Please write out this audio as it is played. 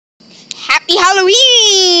Happy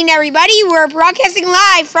Halloween, everybody. We're broadcasting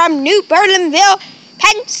live from New Berlinville,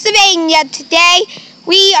 Pennsylvania today.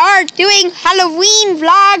 We are doing Halloween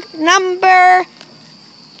vlog number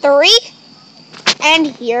 3. And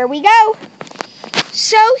here we go.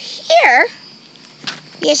 So here,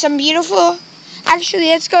 we have some beautiful... Actually,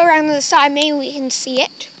 let's go around to the side. Maybe we can see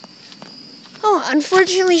it. Oh,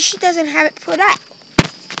 unfortunately, she doesn't have it put up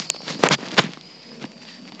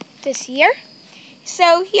this year.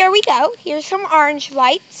 So here we go. Here's some orange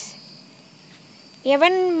lights. We have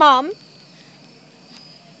a mom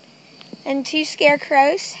and 2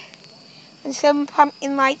 scarecrows and some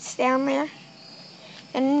pumpkin lights down there.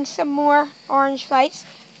 And some more orange lights,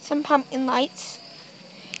 some pumpkin lights.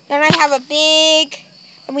 Then we have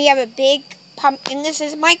a big pumpkin. This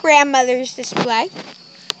is my grandmother's display.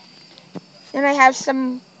 Then I have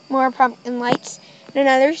some more pumpkin lights and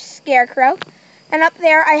another scarecrow. And up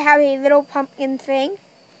there I have a little pumpkin thing.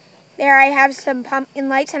 There I have some pumpkin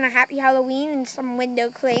lights and a happy Halloween and some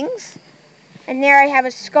window clings. And there I have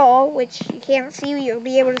a skull, which you can't see, you'll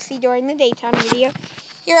be able to see during the daytime video.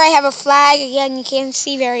 Here I have a flag, again you can't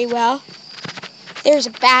see very well. There's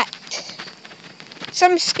a bat.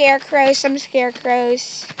 Some scarecrows.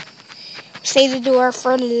 Save the door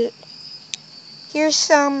for... Here's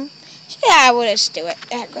some... Yeah, we'll just do it.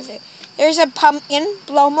 The heck with it. There's a pumpkin,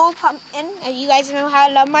 blow mold pumpkin. And you guys know how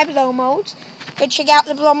I love my blow molds. Go check out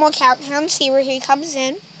the blow mold countdown, see where he comes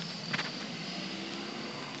in.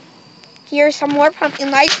 Here's some more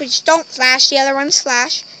pumpkin lights, which don't flash. The other ones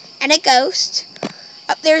flash. And a ghost.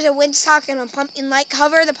 Up there's a windsock and a pumpkin light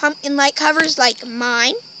cover. The pumpkin light cover is like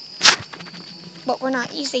mine. But we're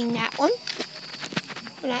not using that one.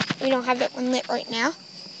 We don't have that one lit right now.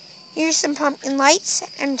 Here's some pumpkin lights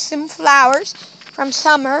and some flowers from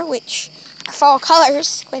summer, which are fall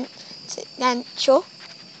colors,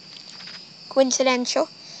 coincidental.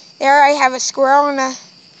 There I have a squirrel and a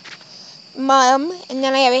mom, and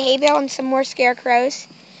then I have a hay bale and some more scarecrows.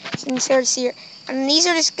 And these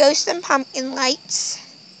are just ghosts and pumpkin lights.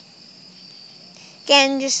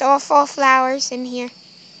 Again, just all fall flowers in here.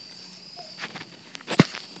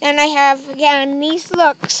 Then I have, again, these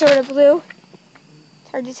look sort of blue.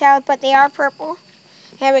 Hard to tell, but they are purple.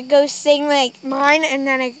 I have a ghost thing like mine, and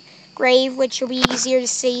then a grave, which will be easier to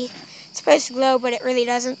see. It's supposed to glow, but it really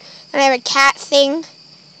doesn't. Then I have a cat thing.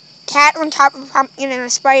 Cat on top of a pumpkin, and a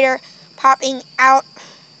spider popping out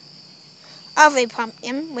of a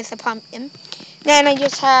pumpkin with a pumpkin. Then I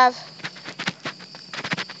just have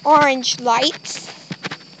orange lights.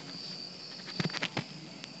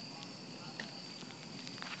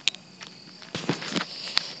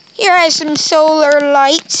 Here I have some solar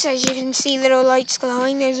lights. As you can see, little lights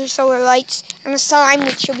glowing. Those are solar lights. And a sign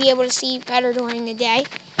which you'll be able to see better during the day.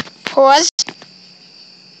 Pause.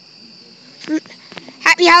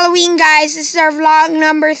 Happy Halloween, guys. This is our vlog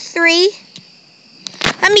number 3.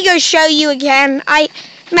 Let me go show you again. I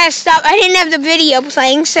messed up. I didn't have the video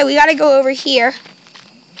playing, so we got to go over here.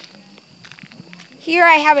 Here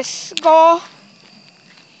I have a skull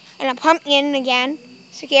and a pumpkin again.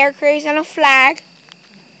 Scarecrows and a flag.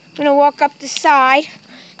 I'm going to walk up the side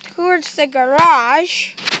towards the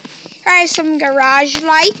garage. Here I have some garage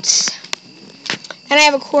lights. And I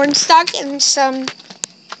have a cornstalk and some...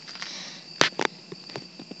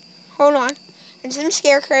 Hold on. And some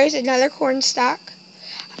scarecrows, another cornstalk.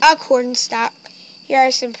 A cornstalk. Here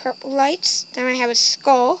are some purple lights. Then I have a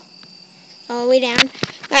skull all the way down.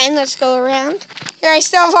 And let's go around. Here I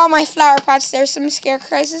still have all my flower pots. There's some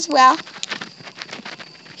scarecrows as well.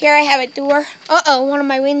 Here I have a door. Uh-oh, one of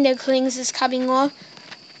my window clings is coming off.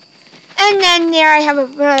 And then there I have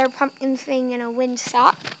another pumpkin thing and a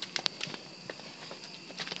windsock.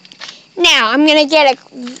 Now, I'm going to get a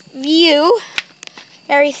view,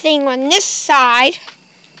 everything on this side.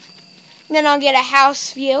 Then I'll get a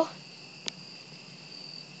house view.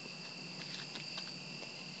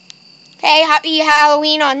 Okay, happy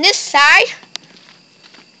Halloween on this side.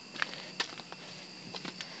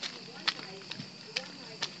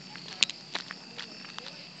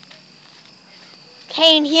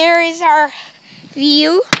 Okay, and here is our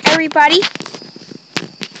view, everybody.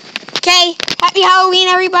 Okay, happy Halloween,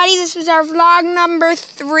 everybody. This was our vlog number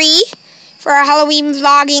 3 for our Halloween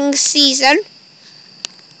vlogging season.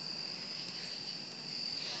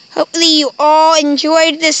 Hopefully you all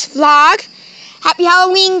enjoyed this vlog. Happy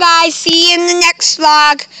Halloween, guys. See you in the next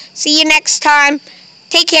vlog. See you next time.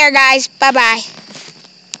 Take care, guys. Bye-bye.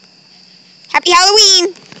 Happy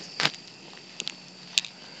Halloween.